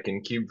 So, like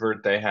in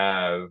KubeVirt, they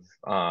have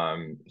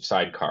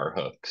sidecar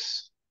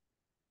hooks.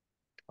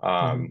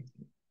 Um,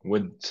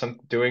 would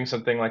doing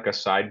something like a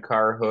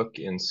sidecar hook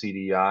in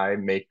CDI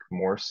make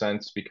more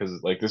sense?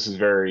 Because like this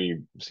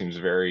seems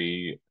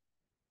very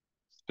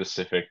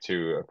specific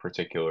to a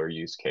particular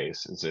use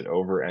case. Is it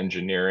over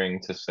engineering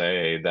to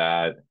say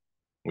that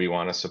we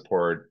want to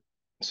support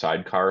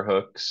sidecar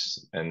hooks,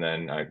 and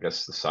then I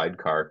guess the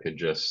sidecar could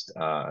just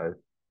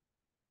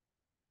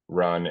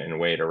run and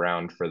wait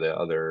around for the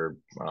other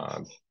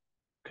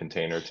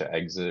container to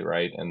exit,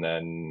 right? And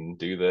then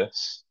do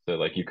this. So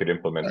like you could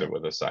implement I, it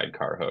with a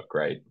sidecar hook,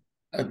 right?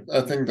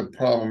 I think the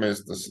problem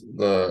is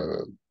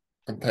the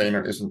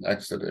container isn't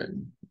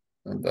exiting,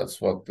 and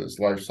that's what this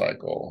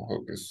lifecycle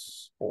hook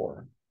is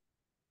for,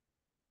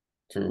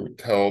 to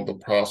tell the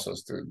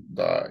process to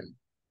die.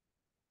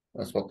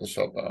 That's what the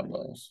shutdown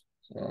does.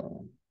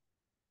 So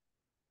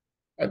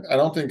I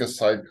don't think a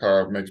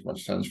sidecar makes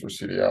much sense for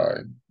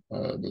CDI.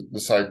 The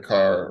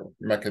sidecar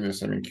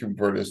mechanism in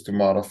KubeVirt is to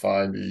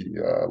modify the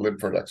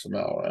libvirt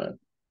XML, right?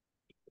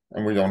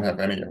 And we don't have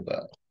any of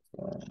that.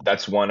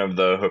 That's one of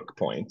the hook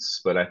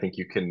points, but I think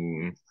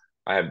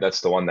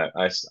that's the one that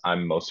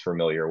I'm most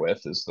familiar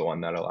with, is the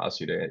one that allows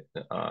you to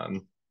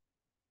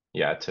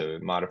to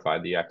modify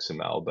the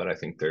XML, but I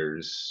think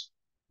there's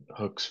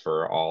hooks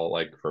for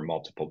for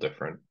multiple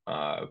different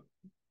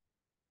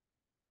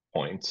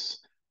points.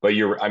 But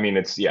I mean,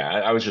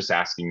 I was just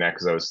asking that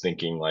because I was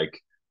thinking like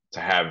to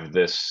have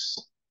this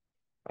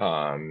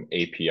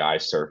API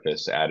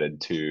surface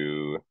added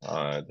to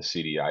the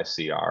CDI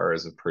CR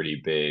is a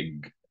pretty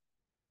big,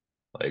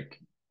 like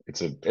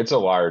it's a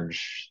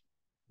large,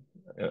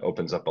 it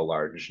opens up a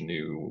large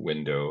new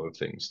window of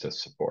things to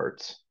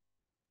support.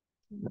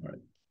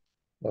 Right.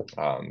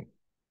 Um,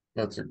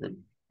 That's a good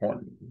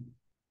point.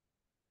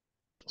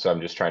 so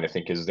I'm just trying to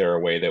think, is there a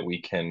way that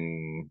we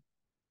can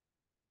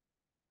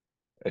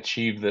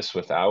achieve this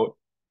without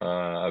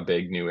a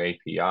big new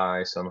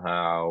API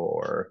somehow,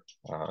 or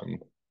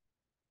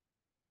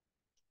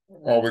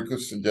Or we could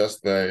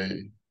suggest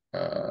they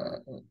uh,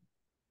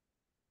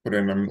 put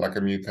in like a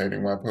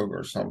mutating webhook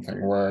or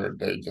something where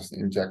they just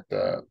inject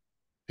that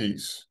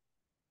piece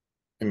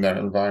in that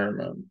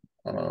environment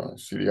on a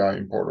CDI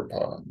importer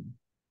pod.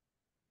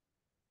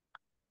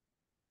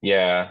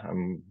 yeah,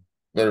 I'm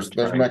There's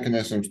trying to,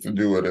 mechanisms to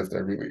do it if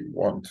they really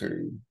want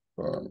to,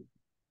 but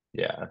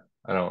yeah,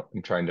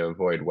 I'm trying to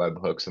avoid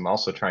webhooks. I'm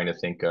also trying to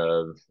think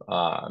of,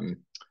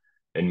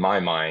 in my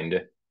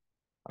mind,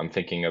 I'm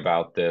thinking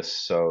about this.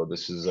 So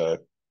this is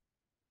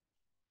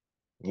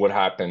what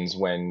happens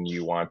when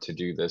you want to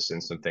do this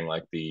in something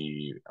like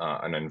the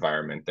an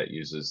environment that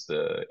uses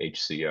the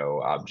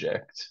HCO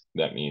object.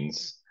 That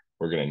means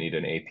we're going to need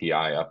an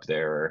API up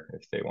there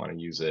if they want to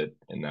use it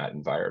in that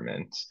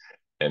environment.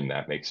 And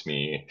that makes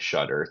me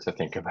shudder to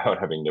think about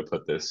having to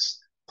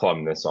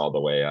plumb this all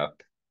the way up.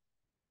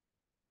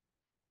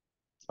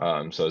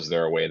 So is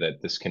there a way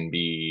that this can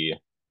be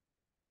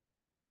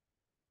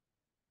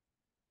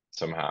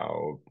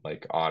somehow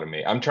like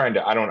automate?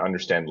 I don't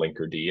understand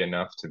Linkerd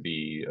enough to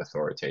be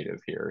authoritative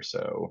here.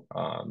 So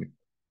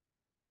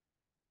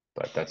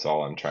but that's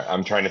all I'm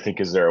trying to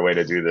think, is there a way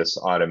to do this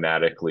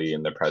automatically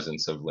in the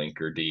presence of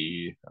Linkerd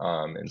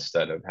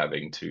instead of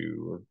having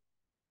to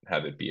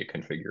have it be a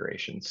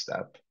configuration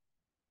step?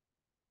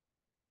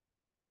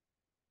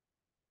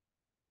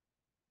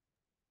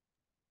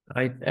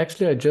 I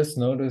just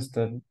noticed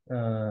that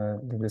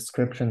the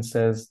description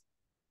says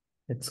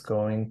it's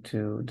going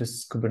to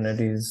this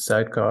Kubernetes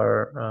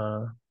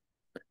sidecar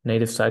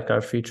native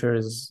sidecar feature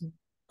is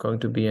going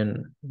to be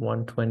in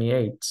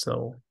 128.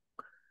 So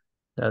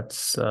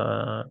that's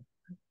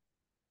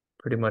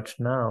pretty much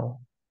now.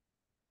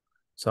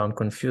 So I'm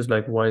confused,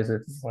 like why is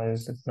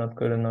it not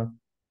good enough?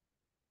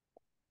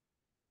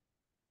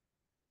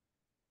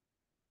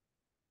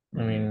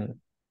 I mean,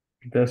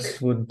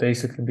 this would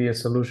basically be a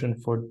solution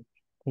for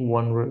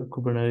one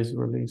Kubernetes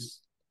release.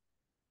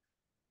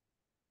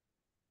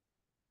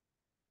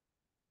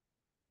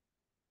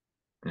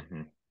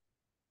 Mm-hmm.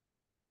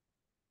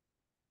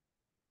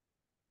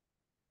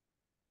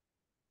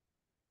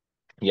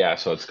 Yeah,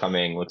 so it's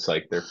coming, looks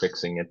like they're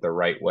fixing it the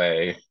right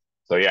way.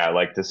 So yeah,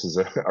 like this is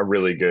a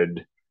really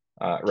good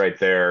right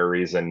there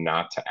reason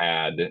not to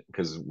add,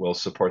 because we'll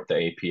support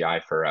the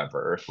API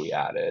forever if we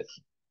add it.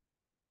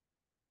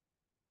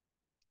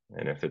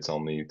 And if it's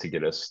only to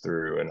get us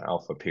through an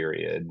alpha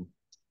period,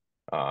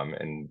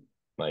 and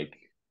like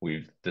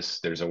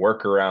there's a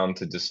workaround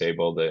to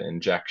disable the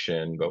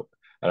injection, but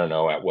I don't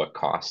know at what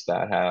cost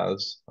that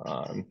has.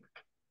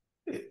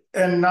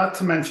 And not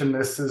to mention,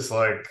 this is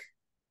like,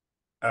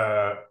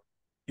 uh,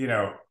 you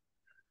know,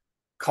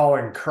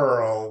 calling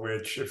curl,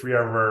 which if we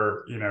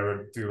ever,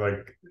 do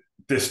like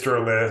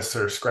distro lists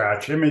or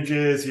scratch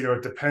images,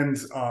 it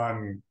depends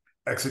on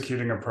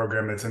executing a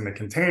program that's in the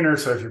container.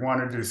 So if you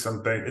want to do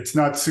something, it's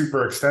not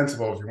super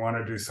extensible. If you want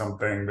to do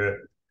something that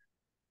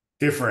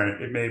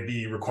different, it may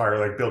be require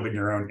like building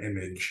your own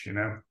image.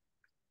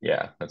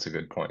 Yeah, that's a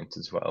good point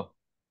as well.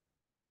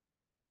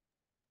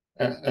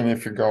 and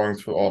if you're going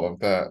through all of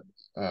that,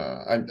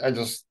 I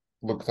just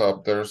looked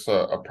up. There's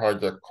a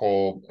project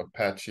called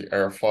Apache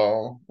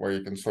Airflow where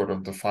you can sort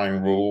of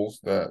define rules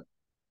that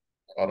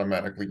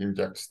automatically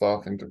inject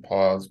stuff into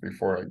pods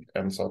before it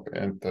ends up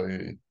in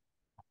the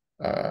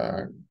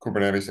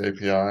Kubernetes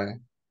API,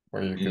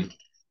 where you could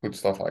put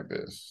stuff like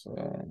this.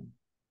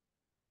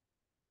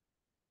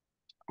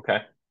 Okay.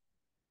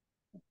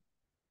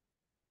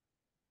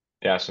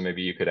 Yeah, so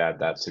maybe you could add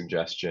that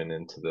suggestion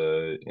into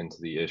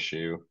the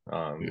issue,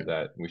 Yeah.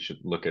 that we should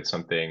look at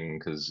something,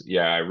 because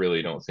yeah, I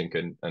really don't think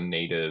a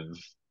native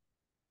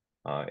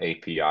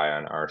API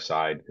on our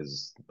side,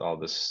 because all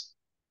this,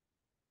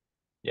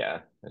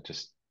 yeah,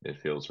 it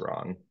feels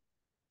wrong.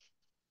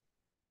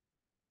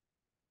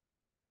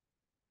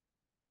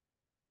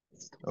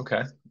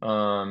 Okay.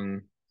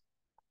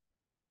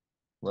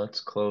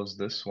 Let's close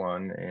this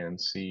one and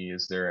see,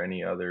 is there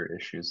any other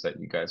issues that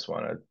you guys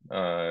want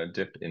to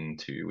dip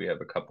into? We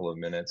have a couple of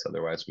minutes,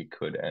 otherwise we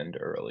could end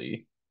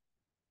early.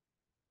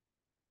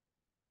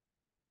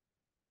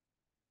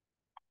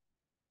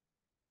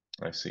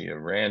 I see a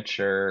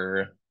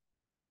rancher.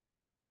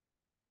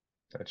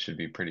 That should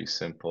be pretty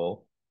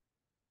simple.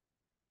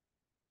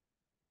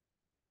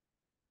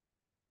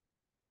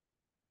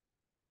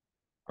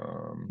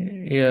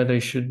 Yeah,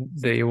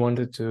 they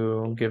wanted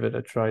to give it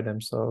a try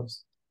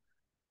themselves.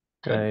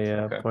 Good.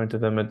 I Okay.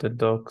 pointed them at the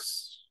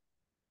docs.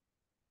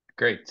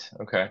 Great.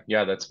 Okay.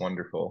 Yeah, that's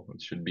wonderful.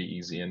 It should be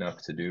easy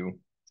enough to do.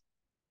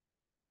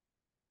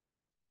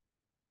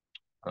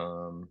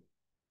 Oh,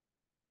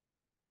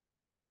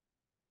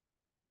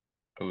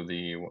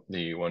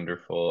 the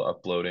wonderful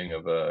uploading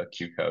of a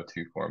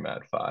QCOW2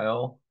 format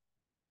file.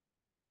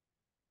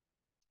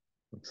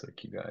 Looks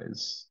like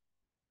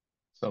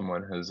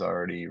someone has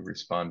already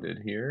responded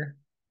here.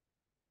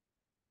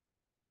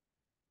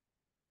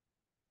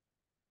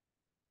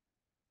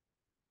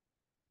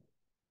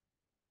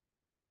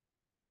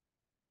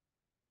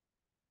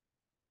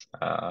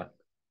 Yep.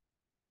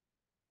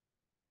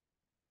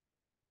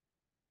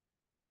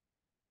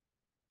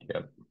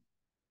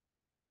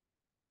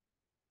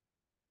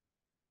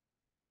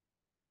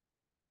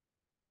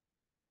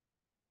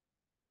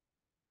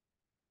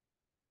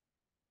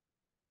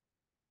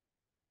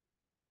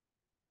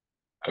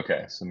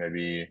 Okay, so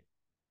maybe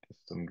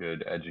some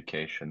good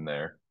education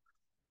there.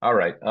 All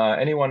right.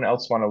 Anyone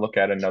else want to look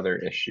at another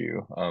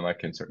issue? I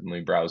can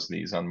certainly browse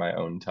these on my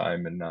own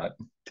time and not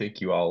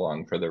take you all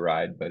along for the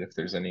ride. But if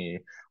there's any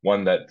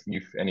one that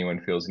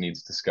anyone feels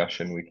needs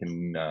discussion, we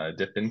can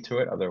dip into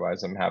it.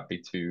 Otherwise, I'm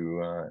happy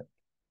to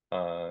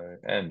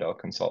end. I'll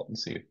consult and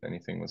see if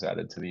anything was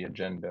added to the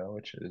agenda,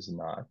 which it is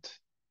not.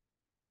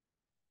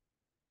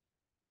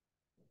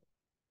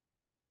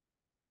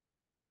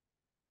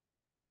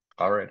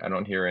 All right. I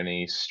don't hear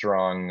any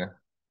strong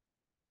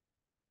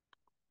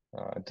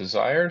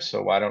desire.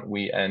 So why don't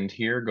we end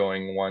here,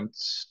 going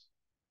once,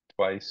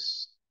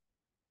 twice,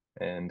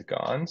 and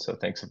gone. So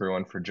thanks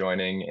everyone for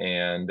joining,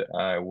 and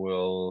I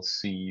will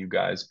see you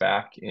guys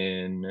back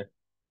in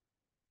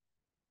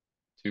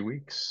 2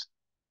 weeks.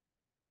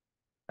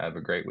 Have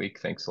a great week.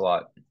 Thanks a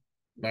lot.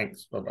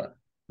 Thanks. Bye-bye.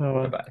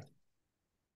 Bye-bye. Bye-bye.